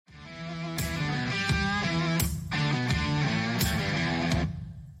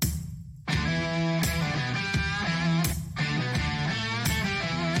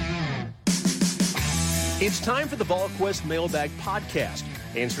It's time for the VolQuest Mailbag Podcast,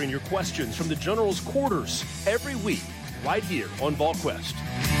 answering your questions from the General's quarters every week, right here on VolQuest.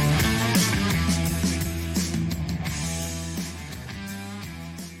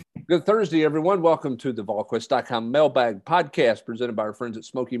 Good Thursday, everyone. Welcome to the VolQuest.com Mailbag Podcast, presented by our friends at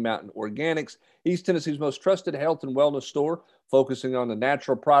Smoky Mountain Organics, East Tennessee's most trusted health and wellness store, focusing on the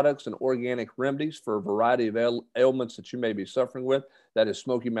natural products and organic remedies for a variety of ailments that you may be suffering with. That is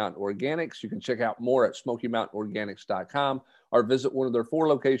Smoky Mountain Organics. You can check out more at SmokyMountainOrganics.com or visit one of their 4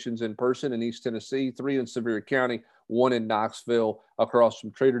 locations in person in East Tennessee, 3 in Sevier County, 1 in Knoxville, across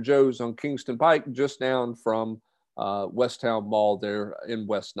from Trader Joe's on Kingston Pike, just down from Westtown Mall there in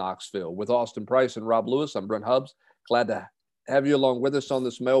West Knoxville. With Austin Price and Rob Lewis, I'm Brent Hubbs. Glad to have you along with us on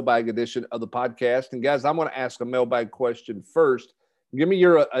this mailbag edition of the podcast. And guys, I'm going to ask a mailbag question first. Give me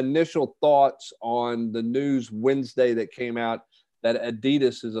your initial thoughts on the news Wednesday that came out that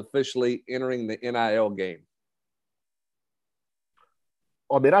Adidas is officially entering the NIL game.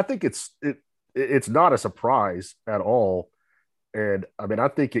 I mean, I think it's not a surprise at all. And I mean, I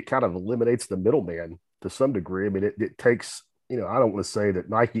think it kind of eliminates the middleman to some degree. I mean, it takes, I don't want to say that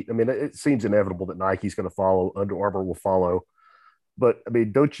Nike, I mean, it seems inevitable that Nike's going to follow, Under Armour will follow. But I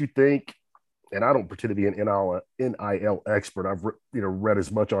mean, don't you think, and I don't pretend to be an NIL expert, I've read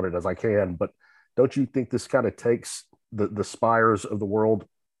as much on it as I can, but don't you think this kind of takes the Spires of the world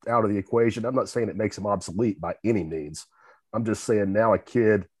out of the equation? I'm not saying it makes them obsolete by any means. I'm just saying now a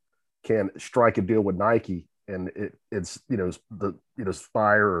kid can strike a deal with Nike and it's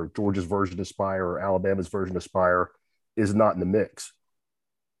Spire or Georgia's version of Spire or Alabama's version of Spire is not in the mix.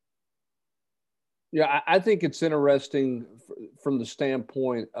 Yeah, I think it's interesting from the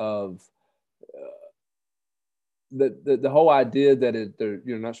standpoint of the whole idea that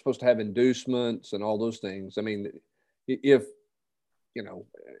they're not supposed to have inducements and all those things. I mean, if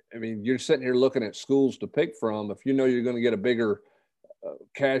you're sitting here looking at schools to pick from, if you're going to get a bigger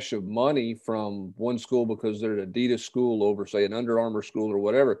cache of money from one school because they're an Adidas school over, say, an Under Armour school or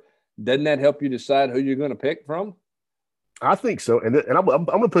whatever, doesn't that help you decide who you're going to pick from? I think so. And I'm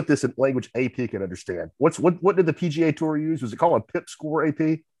going to put this in language AP can understand. What did the PGA Tour use? Was it called a PIP score,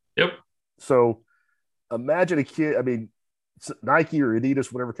 AP? Yep. So imagine a kid, I mean, Nike or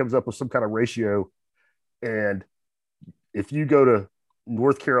Adidas, whatever, comes up with some kind of ratio. And if you go to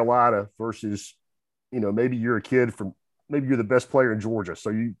North Carolina versus, maybe you're a kid from, maybe you're the best player in Georgia. So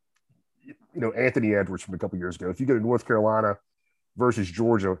Anthony Edwards from a couple of years ago, if you go to North Carolina versus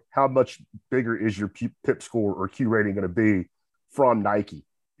Georgia, how much bigger is your PIP score or Q rating going to be from Nike?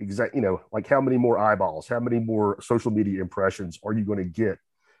 Like how many more eyeballs, how many more social media impressions are you going to get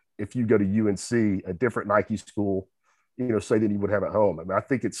if you go to UNC, a different Nike school, say than you would have at home? I mean, I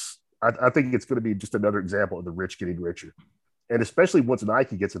think it's going to be just another example of the rich getting richer. And especially once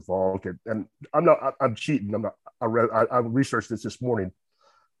Nike gets involved, and I'm cheating. I researched this morning.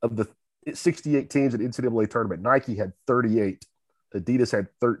 Of the 68 teams in NCAA tournament, Nike had 38. Adidas had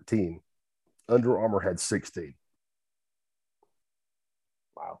 13. Under Armour had 16.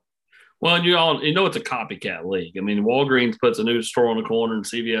 Wow. Well, and it's a copycat league. I mean, Walgreens puts a new store on the corner and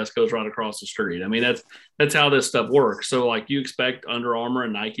CVS goes right across the street. I mean, that's how this stuff works. So, like, you expect Under Armour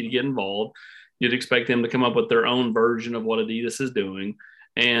and Nike to get involved. You'd expect them to come up with their own version of what Adidas is doing.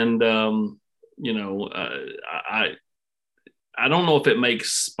 And, I don't know if it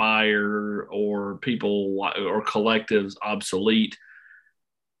makes Spire or people or collectives obsolete,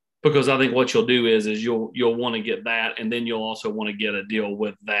 because I think what you'll do is you'll want to get that, and then you'll also want to get a deal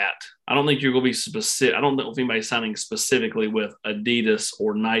with that. I don't think you're going to be specific. I don't know if anybody's signing specifically with Adidas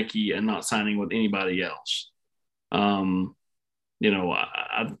or Nike and not signing with anybody else.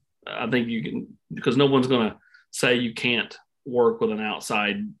 I think you can, because no one's going to say you can't work with an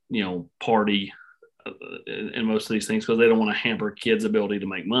outside, party in most of these things, because they don't want to hamper kids' ability to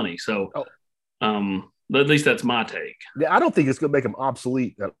make money. So at least that's my take. Yeah, I don't think it's going to make them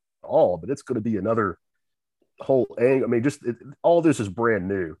obsolete at all, but it's going to be another whole angle. I mean, all this is brand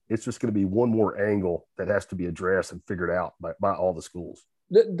new. It's just going to be one more angle that has to be addressed and figured out by all the schools.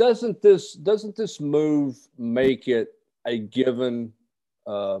 Doesn't this move make it a given,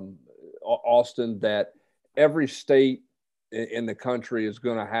 Austin, that every state in the country is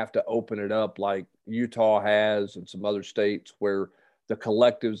going to have to open it up like Utah has and some other states where the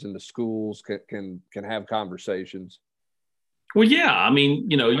collectives and the schools can have conversations? Well, yeah. I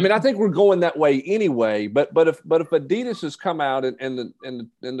mean, I think we're going that way anyway, but if Adidas has come out and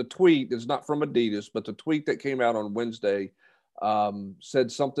the tweet is not from Adidas, but the tweet that came out on Wednesday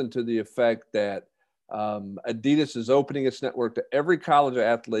said something to the effect that Adidas is opening its network to every college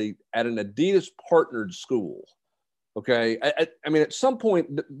athlete at an Adidas partnered school. Okay. I mean, at some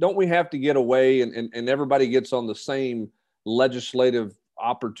point, don't we have to get away and everybody gets on the same legislative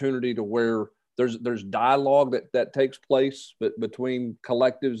opportunity to where there's dialogue that takes place between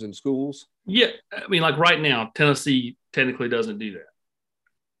collectives and schools? Yeah. I mean, like right now, Tennessee technically doesn't do that.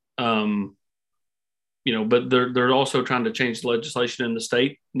 But they're also trying to change the legislation in the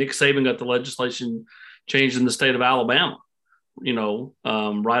state. Nick Saban got the legislation changed in the state of Alabama,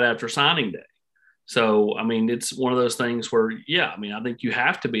 right after signing day. So, I mean, it's one of those things where, I mean, I think you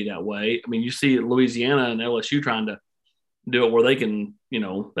have to be that way. I mean, you see Louisiana and LSU trying to do it where they can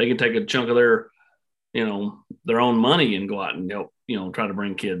take a chunk of their own money and go out and try to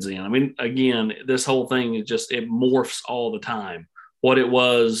bring kids in. I mean, again, this whole thing is it morphs all the time. What it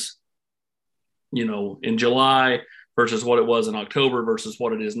was, in July versus what it was in October versus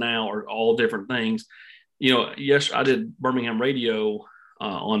what it is now are all different things. Yes, I did Birmingham radio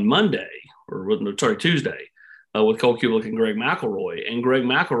on Monday Tuesday with Cole Kubelik and Greg McElroy. And Greg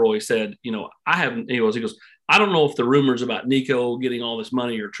McElroy said, he goes, I don't know if the rumors about Nico getting all this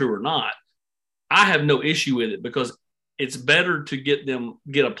money are true or not. I have no issue with it because it's better to get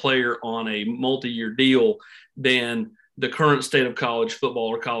a player on a multi-year deal than the current state of college football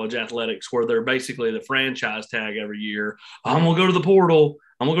or college athletics, where they're basically the franchise tag every year. I'm going to go to the portal.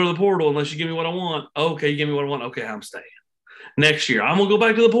 Unless you give me what I want. Okay, you give me what I want. Okay, I'm staying. Next year, I'm going to go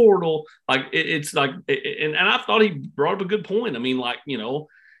back to the portal. Like it's like, and I thought he brought up a good point. I mean,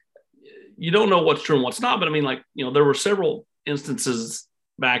 you don't know what's true and what's not, but I mean, there were several instances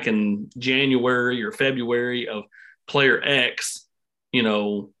back in January or February of player X,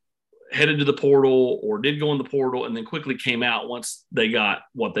 headed to the portal or did go in the portal and then quickly came out once they got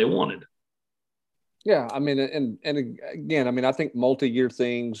what they wanted. Yeah, I mean, and again, I mean, I think multi-year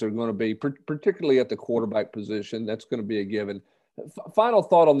things are going to be, particularly at the quarterback position, that's going to be a given. Final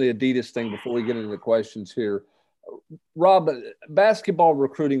thought on the Adidas thing before we get into the questions here. Rob, basketball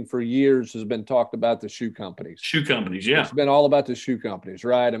recruiting for years has been talked about the shoe companies. Shoe companies, yeah. It's been all about the shoe companies,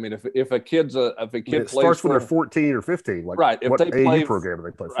 right? I mean, if a kid it starts when they're 14 or 15, like right, what AAU program do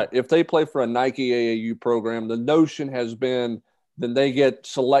they play for? Right, if they play for a Nike AAU program, the notion has been then they get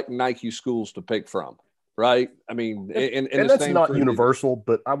select Nike schools to pick from, right? I mean, and that's not universal,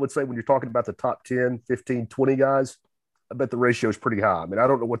 but I would say when you're talking about the top 10, 15, 20 guys, I bet the ratio is pretty high. I mean, I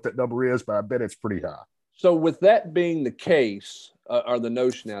don't know what that number is, but I bet it's pretty high. So with that being the case, or the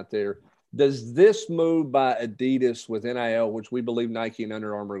notion out there, does this move by Adidas with NIL, which we believe Nike and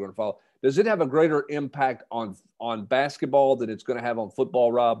Under Armour are going to follow, does it have a greater impact on basketball than it's going to have on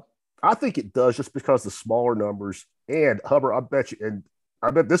football, Rob? I think it does, just because the smaller numbers. And Hubbard, I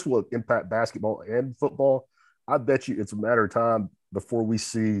bet this will impact basketball and football. I bet you it's a matter of time before we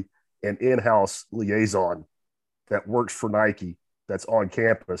see an in-house liaison that works for Nike that's on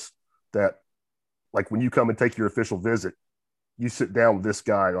campus, that like when you come and take your official visit, you sit down with this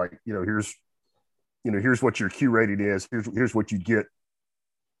guy, like, here's what your Q rating is. Here's what you get,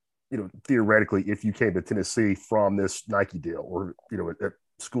 theoretically, if you came to Tennessee from this Nike deal, or, at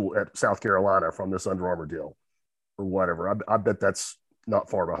school at South Carolina from this Under Armour deal or whatever. I bet that's not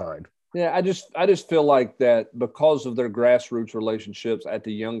far behind. Yeah, I just feel like that because of their grassroots relationships at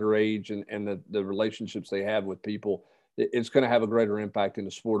the younger age and the relationships they have with people, it's going to have a greater impact in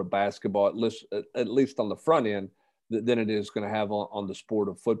the sport of basketball, at least on the front end, than it is going to have on the sport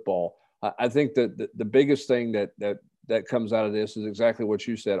of football. I think that the biggest thing that comes out of this is exactly what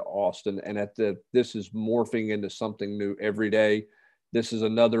you said, Austin, and this is morphing into something new every day. This is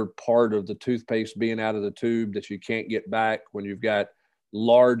another part of the toothpaste being out of the tube that you can't get back when you've got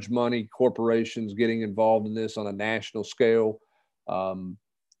large money corporations getting involved in this on a national scale.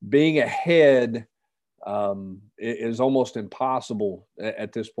 Being ahead is almost impossible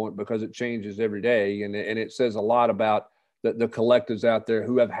at this point because it changes every day. And it says a lot about the collectives out there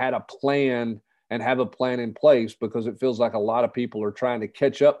who have had a plan and have a plan in place, because it feels like a lot of people are trying to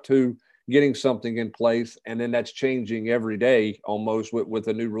catch up to getting something in place, and then that's changing every day almost with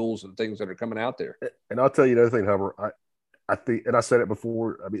the new rules and things that are coming out there. And I'll tell you another thing, Hubbard. I think, and I said it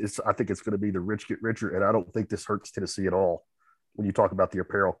before, I mean, I think it's going to be the rich get richer, and I don't think this hurts Tennessee at all when you talk about the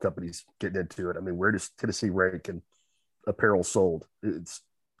apparel companies getting into it. I mean, where does Tennessee rank in apparel sold? It's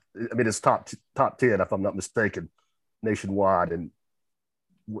top 10, if I'm not mistaken, nationwide. And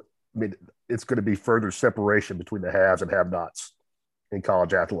I mean, it's going to be further separation between the haves and have-nots in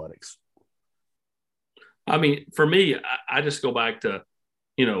college athletics. I mean, for me, I just go back to,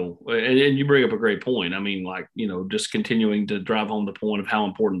 and you bring up a great point. I mean, just continuing to drive home the point of how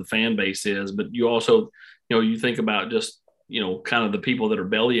important the fan base is. But you also, you think about just, kind of the people that are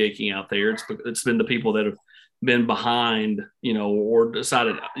belly aching out there. It's been the people that have been behind, or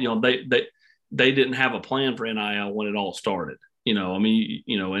decided, they didn't have a plan for NIL when it all started. I mean,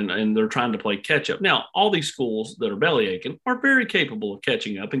 and they're trying to play catch up. Now, all these schools that are belly aching are very capable of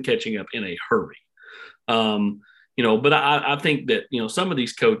catching up and catching up in a hurry. But I think that, some of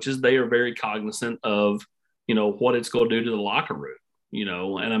these coaches, they are very cognizant of, what it's going to do to the locker room,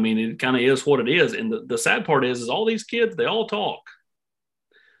 and I mean, it kind of is what it is. And the sad part is all these kids, they all talk.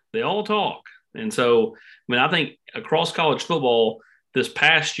 And so, I mean, I think across college football this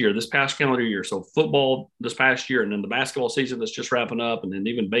past calendar year, so football this past year, and then the basketball season that's just wrapping up, and then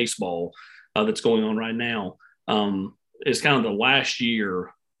even baseball that's going on right now, is kind of the last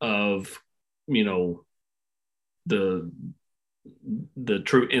year of, the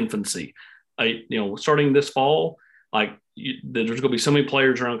true infancy. Starting this fall, there's going to be so many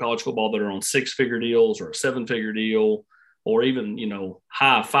players around college football that are on 6-figure deals or a 7-figure deal, or even,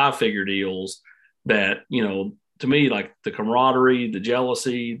 high 5-figure deals that, to me, like the camaraderie, the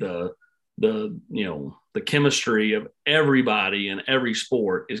jealousy, the chemistry of everybody in every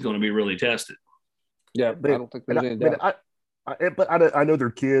sport is going to be really tested. Yeah, I don't think there's any doubt. I know they're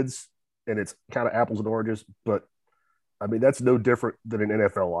kids and it's kind of apples and oranges, but I mean, that's no different than an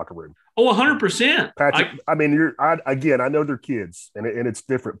NFL locker room. Oh, 100%. Patrick, I know they're kids and it's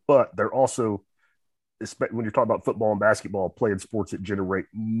different, but they're also, when you're talking about football and basketball, playing sports that generate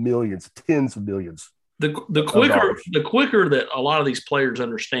millions, tens of millions. The quicker that a lot of these players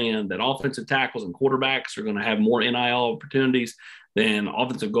understand that offensive tackles and quarterbacks are going to have more NIL opportunities than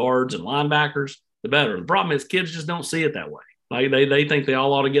offensive guards and linebackers, the better. The problem is kids just don't see it that way. Like they think they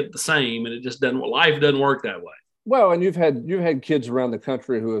all ought to get the same, and it just doesn't. Life doesn't work that way. Well, and you've had kids around the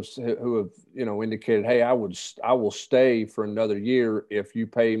country who have indicated, hey, I will stay for another year if you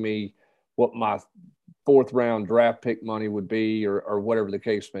pay me what my 4th round draft pick money would be, or whatever the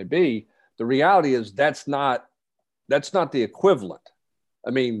case may be. The reality is that's not the equivalent. I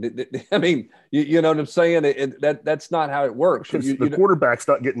mean, you know what I'm saying? That's not how it works. The quarterback's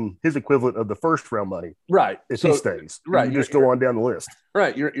not getting his equivalent of the 1st round money, right? If he stays, right? You just go on down the list,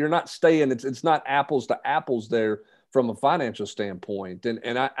 right? You're not staying. It's not apples to apples there from a financial standpoint.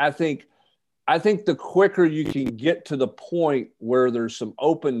 And I think the quicker you can get to the point where there's some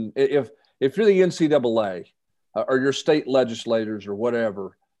open, if you're the NCAA or your state legislators or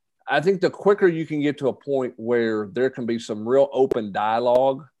whatever. I think the quicker you can get to a point where there can be some real open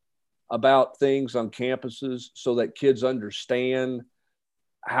dialogue about things on campuses so that kids understand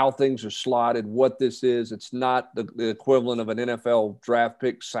how things are slotted, what this is. It's not the equivalent of an NFL draft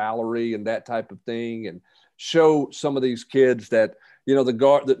pick salary and that type of thing, and show some of these kids that,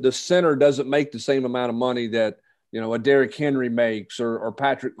 the center doesn't make the same amount of money that, a Derrick Henry makes or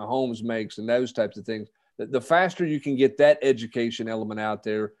Patrick Mahomes makes, and those types of things. The faster you can get that education element out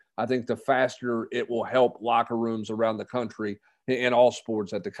there, I think the faster it will help locker rooms around the country in all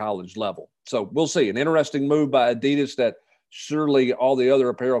sports at the college level. So we'll see. An interesting move by Adidas that surely all the other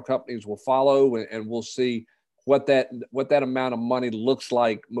apparel companies will follow, and we'll see what that amount of money looks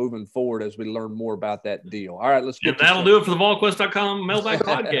like moving forward as we learn more about that deal. All right, let's get that'll do it for the VolQuest.com Mailbag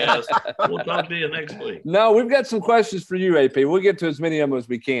Podcast. We'll talk to you next week. No, we've got some questions for you, AP. We'll get to as many of them as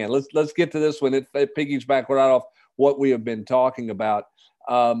we can. Let's get to this one. It piggies back right off what we have been talking about.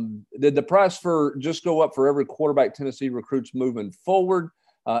 Did the price just go up for every quarterback Tennessee recruits moving forward?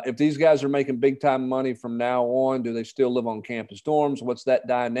 If these guys are making big time money from now on, do they still live on campus dorms? What's that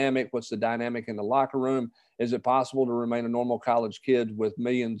dynamic? What's the dynamic in the locker room? Is it possible to remain a normal college kid with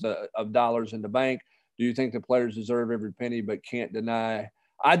millions of dollars in the bank? Do you think the players deserve every penny but can't deny?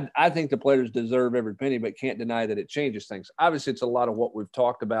 I think the players deserve every penny but can't deny that it changes things. Obviously, it's a lot of what we've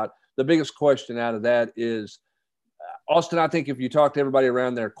talked about. The biggest question out of that is, Austin, I think if you talk to everybody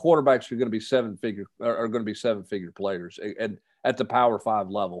around there, quarterbacks are going to be seven-figure players and at the Power 5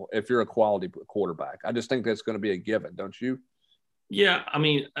 level if you're a quality quarterback. I just think that's going to be a given, don't you? Yeah, I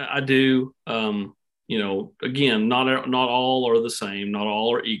mean, I do. Again, not all are the same. Not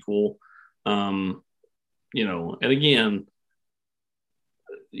all are equal. And again,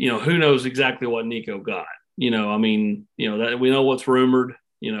 who knows exactly what Nico got? That we know what's rumored.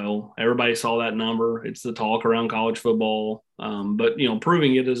 Everybody saw that number. It's the talk around college football. But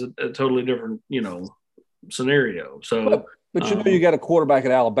proving it is a totally different, scenario. So, but you got a quarterback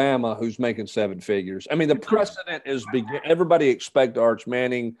at Alabama who's making 7 figures. I mean, the precedent is everybody expect Arch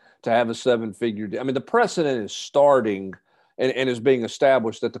Manning to have a 7-figure. I mean, the precedent is starting and is being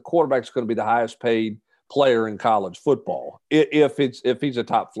established that the quarterback's going to be the highest paid player in college football if he's a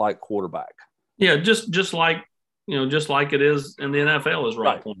top flight quarterback. Yeah, just like it is in the NFL, as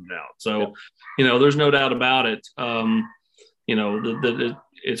Rob pointed out. So, there's no doubt about it.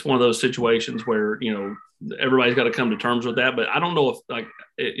 it's one of those situations where, everybody's got to come to terms with that. But I don't know if, like,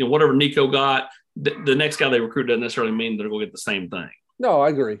 whatever Nico got, the next guy they recruit doesn't necessarily mean they're going to get the same thing. No, I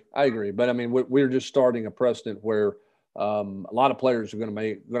agree. But I mean, we're just starting a precedent where a lot of players are going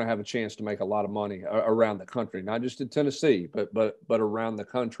to have a chance to make a lot of money around the country, not just in Tennessee, but around the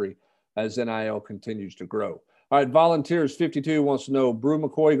country as NIL continues to grow. All right, Volunteers 52 wants to know, Brew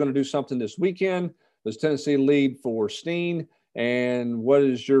McCoy going to do something this weekend? Does Tennessee lead for Steen? And what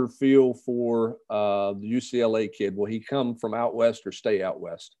is your feel for the UCLA kid? Will he come from out west or stay out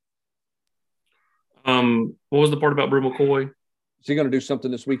west? What was the part about Brew McCoy? Is he going to do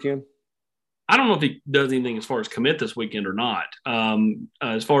something this weekend? I don't know if he does anything as far as commit this weekend or not.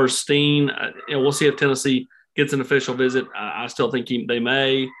 As far as Steen, we'll see if Tennessee gets an official visit. I still think they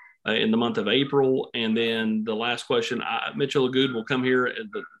may in the month of April. And then the last question, Mitchell Agood will come here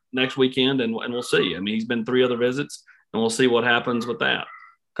at the next weekend, and we'll see. I mean, he's been 3 other visits, and we'll see what happens with that.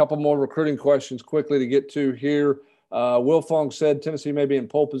 A couple more recruiting questions quickly to get to here. Will Fong said Tennessee may be in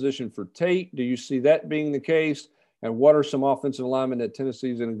pole position for Tate. Do you see that being the case? And what are some offensive linemen that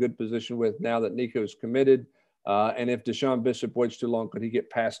Tennessee's in a good position with now that Nico's committed? And if Deshaun Bishop waits too long, could he get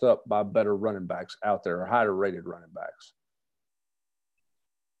passed up by better running backs out there or higher rated running backs?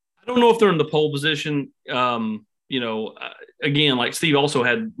 I don't know if they're in the pole position. Again, like Steve also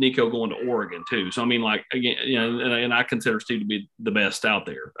had Nico going to Oregon too. So, I mean, like, again, and I consider Steve to be the best out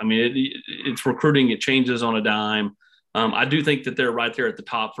there. I mean, it's recruiting. It changes on a dime. I do think that they're right there at the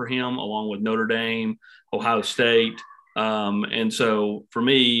top for him, along with Notre Dame, Ohio State. And so for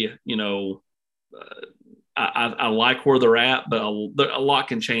me, I like where they're at, but a lot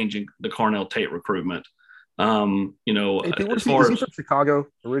can change in the Carnell Tate recruitment. Is he from Chicago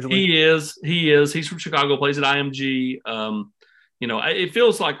originally? He is. He's from Chicago, plays at IMG. It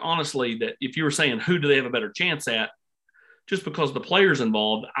feels like, honestly, that if you were saying who do they have a better chance at, just because the players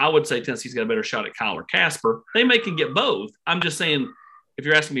involved, I would say Tennessee's got a better shot at Kyle or Casper. They can get both. I'm just saying, if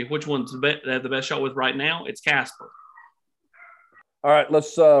you're asking me which one's they have the best shot with right now, it's Casper. All right,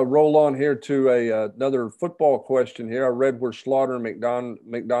 let's roll on here to another football question here. I read where Slaughter and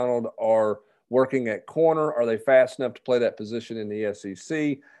McDonald are working at corner. Are they fast enough to play that position in the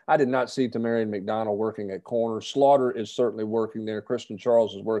SEC? I did not see Tamarian McDonald working at corner. Slaughter is certainly working there. Christian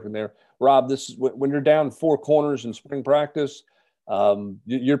Charles is working there. Rob, this is when you're down 4 corners in spring practice,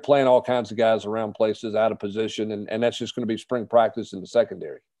 you're playing all kinds of guys around places out of position, and that's just going to be spring practice in the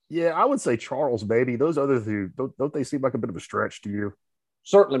secondary. Yeah, I would say Charles, maybe. Those other two, don't they seem like a bit of a stretch to you?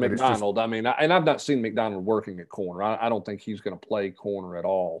 Certainly McDonald. And I've not seen McDonald working at corner. I don't think he's going to play corner at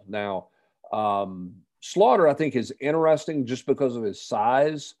all. Now, Slaughter, I think, is interesting just because of his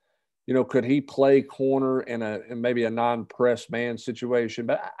size. Could he play corner in maybe a non-press man situation?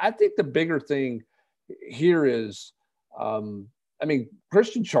 But I think the bigger thing here is,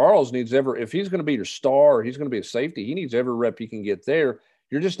 Christian Charles needs if he's going to be your star, or he's going to be a safety, he needs every rep he can get there.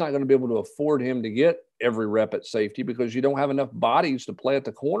 You're just not going to be able to afford him to get every rep at safety because you don't have enough bodies to play at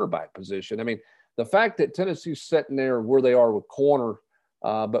the cornerback position. I mean, the fact that Tennessee's sitting there where they are with corner,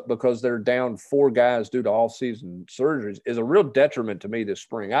 but because they're down 4 guys due to off-season surgeries is a real detriment to me this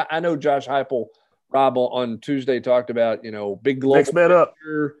spring. I know Josh Heupel, Rob, on Tuesday talked about, big global next man up.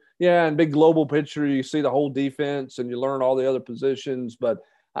 Yeah, and big global picture. You see the whole defense and you learn all the other positions. But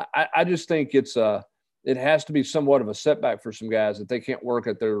I just think it has to be somewhat of a setback for some guys that they can't work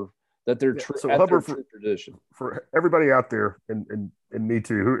at their true position. For everybody out there, and me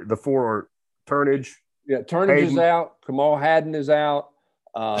too, the 4 are Turnage. Yeah, Turnage is out. Kamal Haddon is out.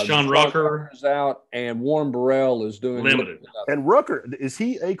 Sean Rucker is out, and Warren Burrell is doing limited. And Rucker, is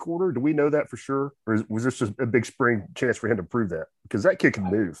he a corner? Do we know that for sure, or was this just a big spring chance for him to prove that? Because that kid can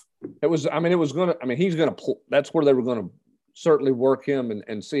move. He's going to. That's where they were going to certainly work him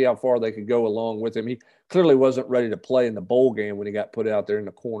and see how far they could go along with him. He clearly wasn't ready to play in the bowl game when he got put out there in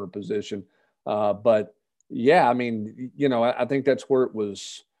the corner position. But yeah, I think that's where it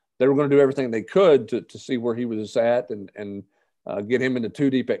was. They were going to do everything they could to see where he was at and get him into 2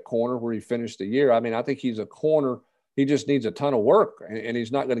 deep at corner where he finished the year. I think he's a corner. He just needs a ton of work, and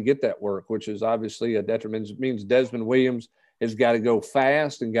he's not going to get that work, which is obviously a detriment. It means Desmond Williams has got to go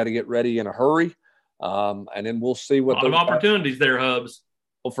fast and got to get ready in a hurry. And then we'll see what those opportunities there, Hubs.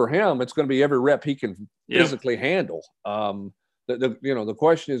 Well, for him, it's going to be every rep he can physically handle. The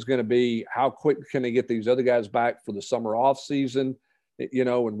question is going to be how quick can they get these other guys back for the summer off season,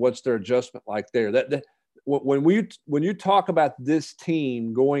 and what's their adjustment like there. When you talk about this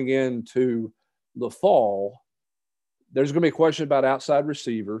team going into the fall, there's going to be a question about outside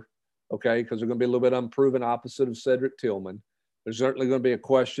receiver, okay, because they're going to be a little bit unproven opposite of Cedric Tillman. There's certainly going to be a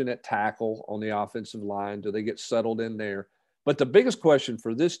question at tackle on the offensive line. Do they get settled in there? But the biggest question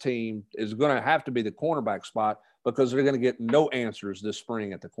for this team is going to have to be the cornerback spot, because they're going to get no answers this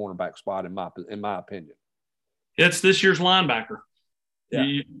spring at the cornerback spot, in my opinion. It's this year's linebacker. Yeah.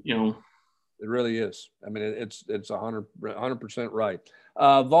 You know. It really is. I mean, it's 100% right.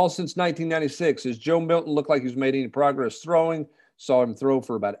 Vol, since 1996, has Joe Milton looked like he's made any progress throwing? Saw him throw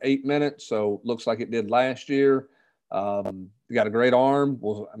for about 8 minutes, so looks like it did last year. You got a great arm.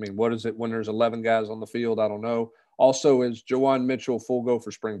 Well, I mean, what is it when there's 11 guys on the field? I don't know. Also, is Jawan Mitchell full go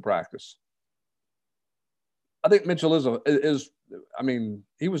for spring practice? I think Mitchell is. I mean,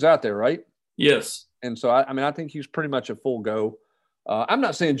 he was out there, right? Yes. And so, I think he's pretty much a full go. I'm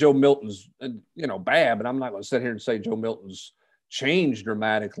not saying Joe Milton's, bad, but I'm not going to sit here and say Joe Milton's changed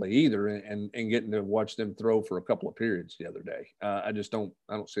dramatically either, and getting to watch them throw for a couple of periods the other day. I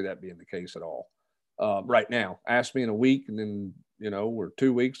don't see that being the case at all right now. Ask me in a week, and then, or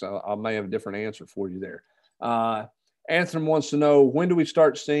 2 weeks, I may have a different answer for you there. Anthem wants to know, when do we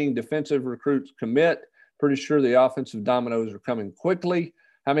start seeing defensive recruits commit? Pretty sure the offensive dominoes are coming quickly.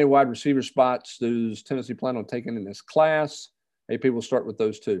 How many wide receiver spots does Tennessee plan on taking in this class? Hey, people, start with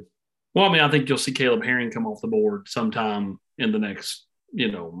those two. Well, I think you'll see Caleb Herring come off the board sometime in the next,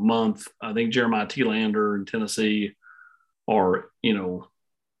 month. I think Jeremiah Telander in Tennessee are, in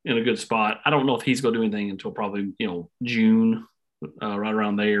a good spot. I don't know if he's going to do anything until probably, June, right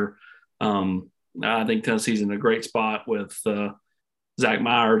around there. I think Tennessee's in a great spot with Zach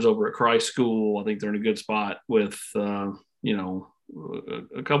Myers over at Christ School. I think they're in a good spot with, a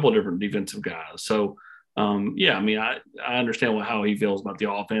couple of different defensive guys. So, I understand how he feels about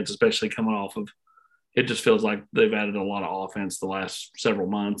the offense, especially coming off of – it just feels like they've added a lot of offense the last several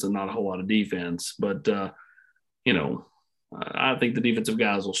months and not a whole lot of defense. But, I think the defensive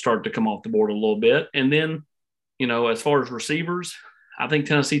guys will start to come off the board a little bit. And then, as far as receivers, I think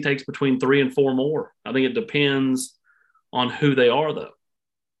Tennessee takes between 3 and 4 more. I think it depends on who they are, though.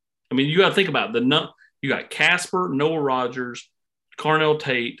 You got to think about you got Casper, Noah Rogers, Carnell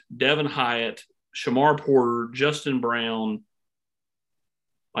Tate, Devin Hyatt, Shamar Porter, Justin Brown.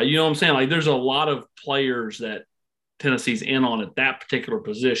 You know what I'm saying? There's a lot of players that Tennessee's in on at that particular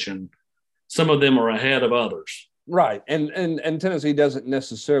position. Some of them are ahead of others. Right. And Tennessee doesn't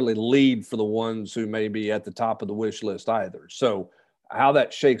necessarily lead for the ones who may be at the top of the wish list either. So how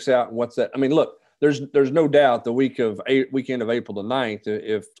that shakes out and what's that? Look, there's no doubt the weekend of April the 9th,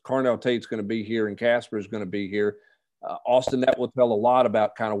 if Carnell Tate's going to be here and Casper is going to be here, Austin, that will tell a lot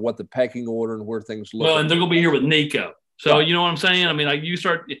about kind of what the pecking order and where things look. Well, and they're going to be here with Nico. So, right. You know what I'm saying? You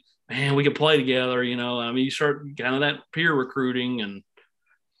start, man, we can play together, you start kind of that peer recruiting, and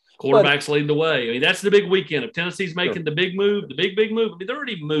quarterbacks lead the way. That's the big weekend. If Tennessee's making the big move, they're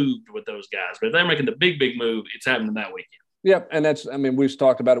already moved with those guys. But if they're making the big move, it's happening that weekend. Yep, and that's, we've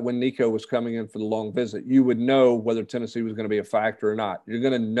talked about it when Nico was coming in for the long visit. You would know whether Tennessee was going to be a factor or not. You're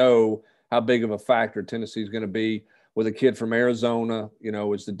going to know how big of a factor Tennessee is going to be with a kid from Arizona.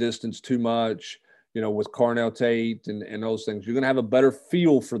 Is the distance too much? With Carnell Tate and those things. You're going to have a better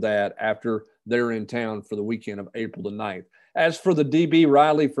feel for that after they're in town for the weekend of April the 9th. As for the DB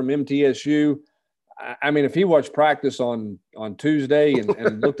Riley from MTSU, if he watched practice on Tuesday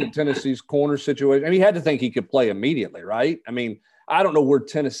and looked at Tennessee's corner situation, he had to think he could play immediately, right? I don't know where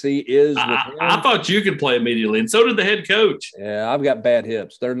Tennessee is with him. I thought you could play immediately, and so did the head coach. Yeah, I've got bad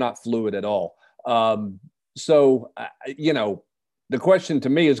hips. They're not fluid at all. The question to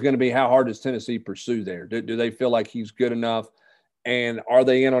me is going to be, how hard does Tennessee pursue there? Do they feel like he's good enough? And are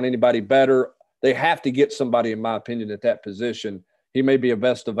they in on anybody better? They have to get somebody, in my opinion, at that position. He may be a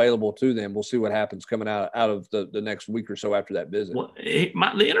best available to them. We'll see what happens coming out of the next week or so after that visit. Well,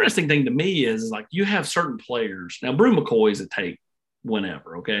 the interesting thing to me is you have certain players. Now, Brew McCoy is a take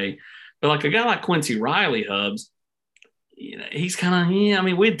whenever, okay? But a guy like Quincy Riley, Hubs, he's kind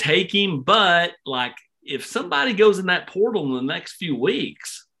of, we'd take him, but if somebody goes in that portal in the next few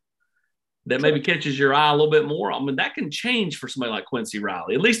weeks that maybe catches your eye a little bit more, that can change for somebody like Quincy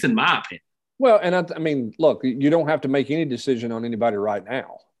Riley, at least in my opinion. Well, and look, you don't have to make any decision on anybody right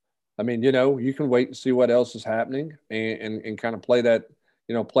now. You can wait and see what else is happening and kind of play that,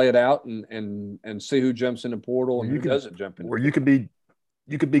 play it out and see who jumps in the portal and who doesn't jump in. Or you could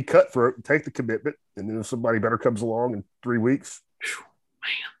be cut for it, take the commitment, and then if somebody better comes along in 3 weeks.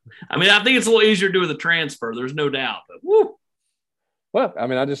 Man, I think it's a little easier to do with a transfer. There's no doubt. But woo. Well,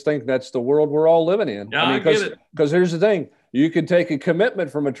 I just think that's the world we're all living in. Yeah, I get it. Because here's the thing. You can take a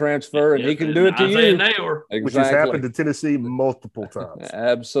commitment from a transfer, and he can do it to you. Exactly. Which has happened to Tennessee multiple times.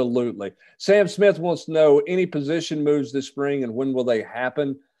 Absolutely. Sam Smith wants to know any position moves this spring and when will they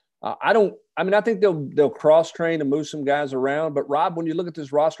happen? I think they'll cross-train and move some guys around. But, Rob, when you look at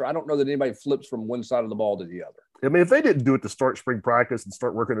this roster, I don't know that anybody flips from one side of the ball to the other. I mean, if they didn't do it to start spring practice and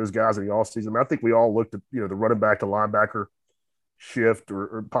start working those guys in the offseason, I mean, I think we all looked at, the running back to linebacker shift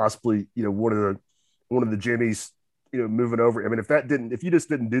or possibly, one of the Jimmies, moving over. I mean, if you just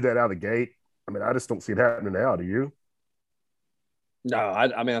didn't do that out of the gate, I mean, I just don't see it happening now. Do you? No,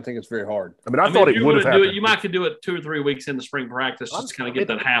 I mean, I think it's very hard. I mean, I thought it would have happened. You might could do it 2 or 3 weeks into spring practice just to kind of get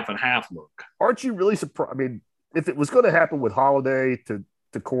that half and half look. Aren't you really surprised? I mean, if it was going to happen with Holiday to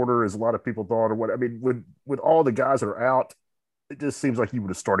corner, as a lot of people thought, or what, I mean, with all the guys that are out, it just seems like you would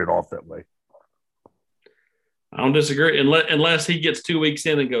have started off that way. I don't disagree, unless he gets 2 weeks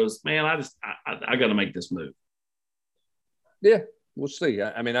in and goes, man, I got to make this move. Yeah, we'll see.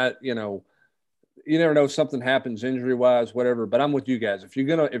 I mean, you never know if something happens injury wise, whatever. But I'm with you guys. If you're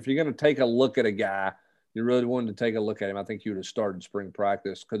gonna take a look at a guy, you really wanted to take a look at him. I think you would have started spring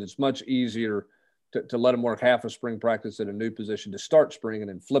practice because it's much easier to let him work half of spring practice at a new position to start spring and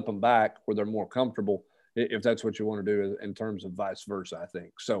then flip them back where they're more comfortable, if that's what you want to do in terms of vice versa, I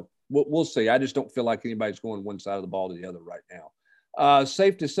think. So we'll see. I just don't feel like anybody's going one side of the ball to the other right now.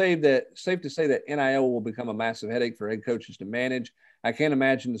 Safe to say that NIL will become a massive headache for head coaches to manage. I can't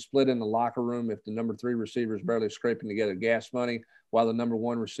imagine the split in the locker room if the number 3 receiver is barely scraping together gas money while the number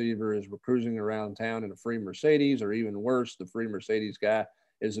 1 receiver is cruising around town in a free Mercedes, or even worse, the free Mercedes guy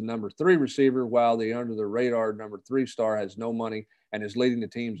is the number 3 receiver while the under-the-radar number 3 star has no money and is leading the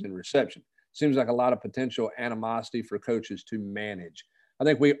teams in reception. Seems like a lot of potential animosity for coaches to manage. I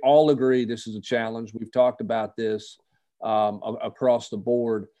think we all agree this is a challenge. We've talked about this across the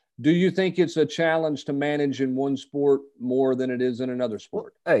board. Do you think it's a challenge to manage in one sport more than it is in another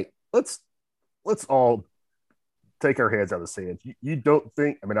sport? Hey, let's all take our heads out of the sand. You don't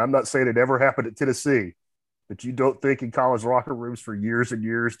think, I mean, I'm not saying it ever happened at Tennessee, but you don't think in college locker rooms for years and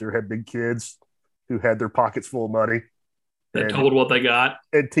years there have been kids who had their pockets full of money. They told what they got.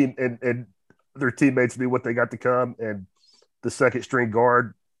 And their teammates knew what they got to come, and the second string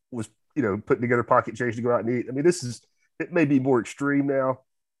guard was, putting together pocket change to go out and eat. I mean, it may be more extreme now,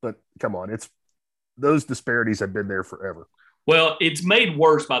 but come on, those disparities have been there forever. Well, it's made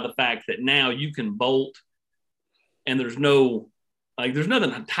worse by the fact that now you can bolt and there's nothing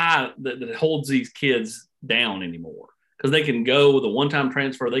to tie that holds these kids down anymore, because they can go with a one-time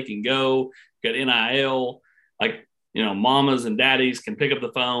transfer. They can go get NIL, mamas and daddies can pick up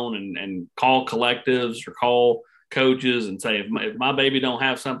the phone and call collectives or call coaches and say, if my baby don't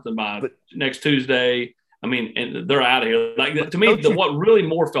have something by next Tuesday, I mean, and they're out of here. To me, what really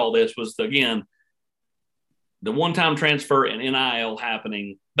morphed all this was, again, the one-time transfer and NIL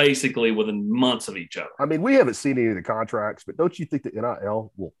happening basically within months of each other. I mean, we haven't seen any of the contracts, but don't you think the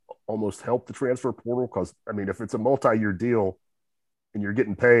NIL will almost help the transfer portal? Because, I mean, if it's a multi-year deal and you're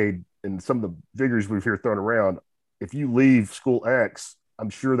getting paid, and some of the figures we've here thrown around, if you leave school X,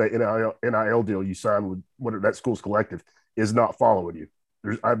 I'm sure that NIL deal you signed with whatever that school's collective is not following you.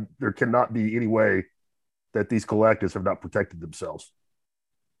 There cannot be any way that these collectives have not protected themselves.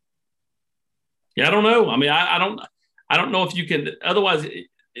 Yeah, I don't know. I mean, I don't know if you can. Otherwise,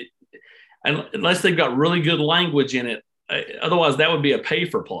 unless they've got really good language in it, otherwise that would be a pay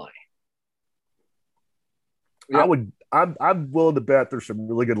for play. Yeah. I'm willing to bet there's some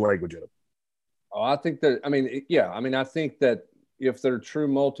really good language in it. Oh, I think that. I mean, yeah. I mean, I think that if they're true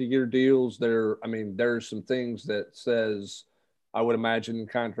multi-year deals, there's some things that says, I would imagine in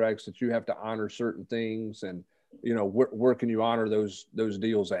contracts that you have to honor certain things, and where can you honor those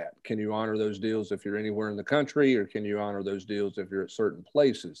deals at? Can you honor those deals if you're anywhere in the country, or can you honor those deals if you're at certain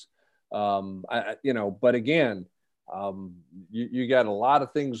places? But again, you got a lot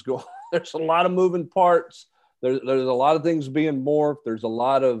of things going. There's a lot of moving parts. There's a lot of things being morphed. There's a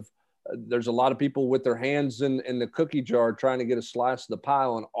lot of people with their hands in the cookie jar trying to get a slice of the pie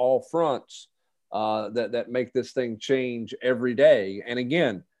on all fronts that make this thing change every day. And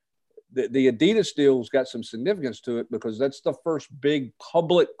again, the Adidas deal's got some significance to it because that's the first big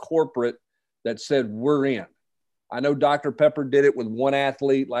public corporate that said we're in. I know Dr. Pepper did it with one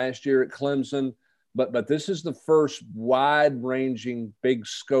athlete last year at Clemson, but this is the first wide-ranging, big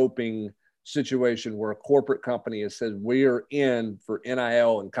scoping situation where a corporate company has said we are in for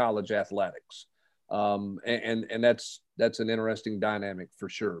NIL and college athletics. And that's an interesting dynamic for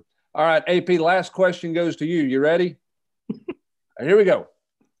sure. All right, AP, last question goes to you. You ready? Here we go.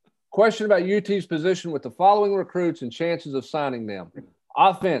 Question about UT's position with the following recruits and chances of signing them.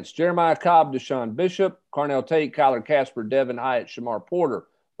 Offense, Jeremiah Cobb, Deshaun Bishop, Carnell Tate, Kyler Casper, Devin Hyatt, Shamar Porter,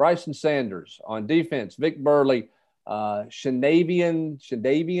 Bryson Sanders. On defense, Vic Burley, Shadavian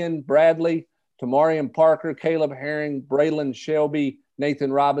Bradley, Tamarian Parker, Caleb Herring, Braylon Shelby,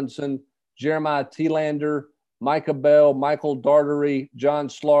 Nathan Robinson, Jeremiah Thielander, Micah Bell, Michael Dartery, John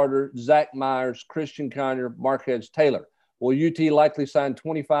Slaughter, Zach Myers, Christian Conyer, Marquez Taylor. Will UT likely sign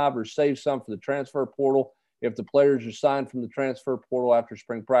 25 or save some for the transfer portal? If the players are signed from the transfer portal after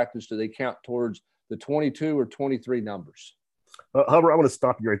spring practice, do they count towards the 22 or 23 numbers? Hubbard, I want to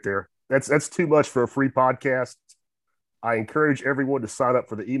stop you right there. That's too much for a free podcast. I encourage everyone to sign up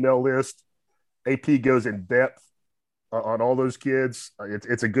for the email list. AP goes in depth on all those kids.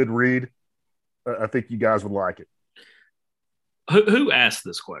 It's a good read. I think you guys would like it. Who asked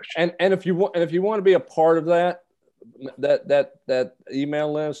this question? And if you want to be a part of that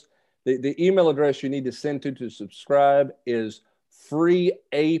email list, the email address you need to send to subscribe is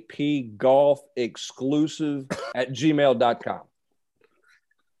freeapgolfexclusive@gmail.com.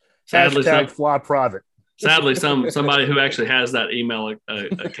 Sadly, Hashtag fly private. Sadly, somebody who actually has that email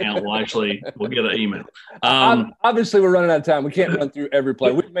account will get an email. Obviously, we're running out of time. We can't run through every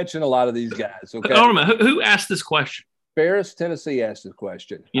play. We've mentioned a lot of these guys. Okay. Hold on a minute. Who asked this question? Ferris, Tennessee asked this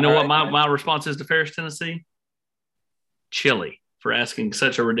question. You know what my response is to Ferris, Tennessee? Chili for asking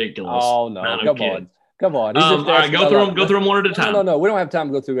such a ridiculous. Oh no! Come on. All right, go through them one at a time. No. We don't have time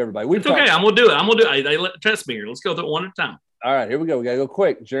to go through everybody. It's okay. I'm gonna do it. Trust me here. Let's go through it one at a time. All right, here we go. We got to go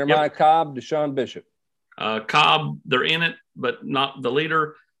quick. Jeremiah Cobb, Deshaun Bishop. Cobb, they're in it, but not the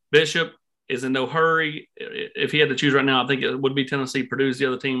leader. Bishop is in no hurry. If he had to choose right now, I think it would be Tennessee. Purdue's the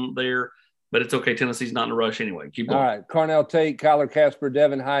other team there, but it's okay. Tennessee's not in a rush anyway. Keep going. All right, Carnell Tate, Kyler Casper,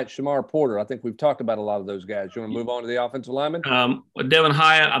 Devin Hyatt, Shamar Porter. I think we've talked about a lot of those guys. You want to move on to the offensive lineman? Devin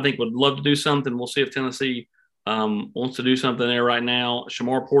Hyatt, I think, would love to do something. We'll see if Tennessee wants to do something there right now.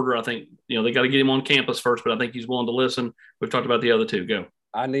 Shamar Porter, I think, they got to get him on campus first, but I think he's willing to listen. We've talked about the other two. Go.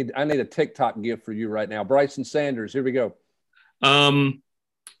 I need a TikTok gift for you right now. Bryson Sanders, here we go. LSU's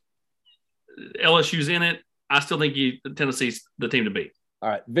in it. I still think Tennessee's the team to beat. All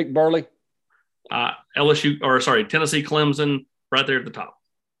right, Vic Burley. Tennessee, Clemson, right there at the top.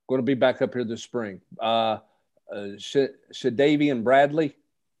 Going to be back up here this spring. Shadavian Bradley.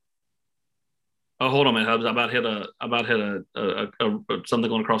 Oh, hold on a minute. I about hit a something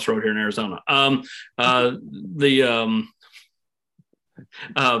going across the road here in Arizona. In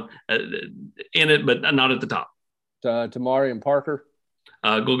it, but not at the top. Tamari and Parker.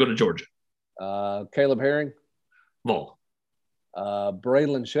 Go to Georgia. Caleb Herring. Vol.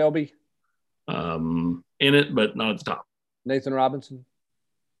 Braylon Shelby. In it, but not at the top. Nathan Robinson.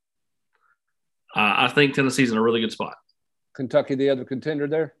 I think Tennessee's in a really good spot. Kentucky, the other contender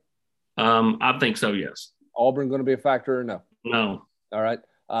there? I think so, yes. Auburn going to be a factor or no? No. All right.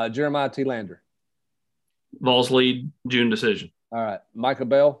 Jeremiah T. Lander. Vols lead, June decision. All right. Micah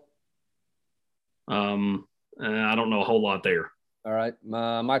Bell. I don't know a whole lot there. All right.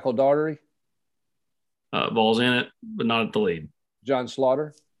 Michael Dartery. Vols in it, but not at the lead. John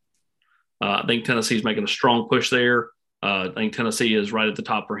Slaughter. I think Tennessee's making a strong push there. I think Tennessee is right at the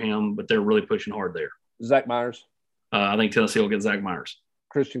top for him, but they're really pushing hard there. Zach Myers. I think Tennessee will get Zach Myers.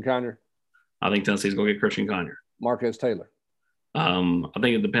 Christian Conyer. I think Tennessee's going to get Christian Conyer. Marquez Taylor. I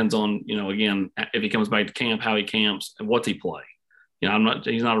think it depends on, again, if he comes back to camp, how he camps, and what's he play.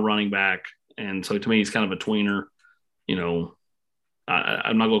 He's not a running back. And so to me, he's kind of a tweener.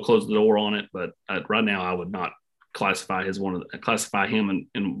 I'm not going to close the door on it, but right now I would not classify him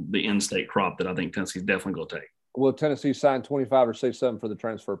in the in-state crop that I think Tennessee's definitely going to take. Will Tennessee sign 25 or say 7 for the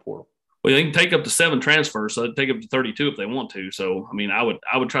transfer portal? Well, they can take up to 7 transfers, so they take up to 32 if they want to. So,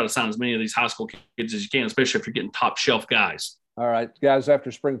 I would try to sign as many of these high school kids as you can, especially if you're getting top shelf guys. All right, guys.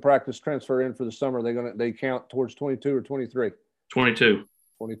 After spring practice, transfer in for the summer. They count towards 22 or 23. 22.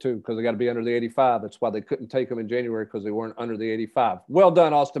 22 because they got to be under the 85. That's why they couldn't take them in January because they weren't under the 85. Well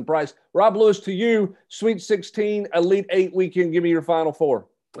done, Austin Price. Rob Lewis, to you. Sweet 16, Elite 8 weekend. Give me your final 4.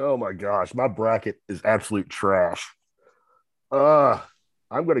 Oh my gosh, my bracket is absolute trash.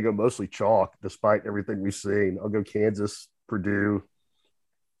 I'm going to go mostly chalk, despite everything we've seen. I'll go Kansas, Purdue,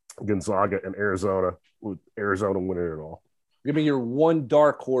 Gonzaga, and Arizona, with Arizona winning it all. Give me your one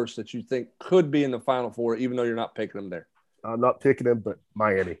dark horse that you think could be in the Final Four, even though you're not picking them there. I'm not picking them, but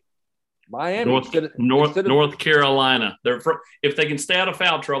Miami. North Carolina. If they can stay out of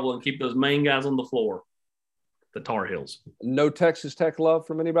foul trouble and keep those main guys on the floor, the Tar Heels. No Texas Tech love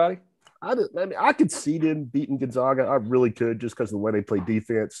from anybody? I could see them beating Gonzaga. I really could, just because of the way they play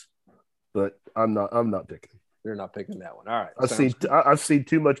defense. But I'm not picking them. You're not picking that one. All right. I've seen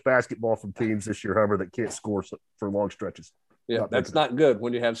too much basketball from teams this year, however, that can't score for long stretches. Yeah, that's not good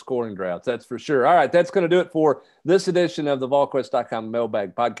when you have scoring droughts. That's for sure. All right, that's going to do it for this edition of the VolQuest.com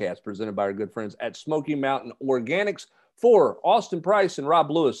Mailbag Podcast, presented by our good friends at Smoky Mountain Organics. For Austin Price and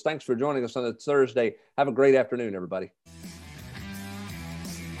Rob Lewis, thanks for joining us on this Thursday. Have a great afternoon, everybody.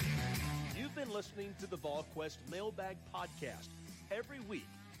 listening to the VolQuest Mailbag Podcast every week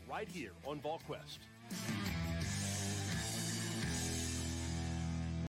right here on VolQuest.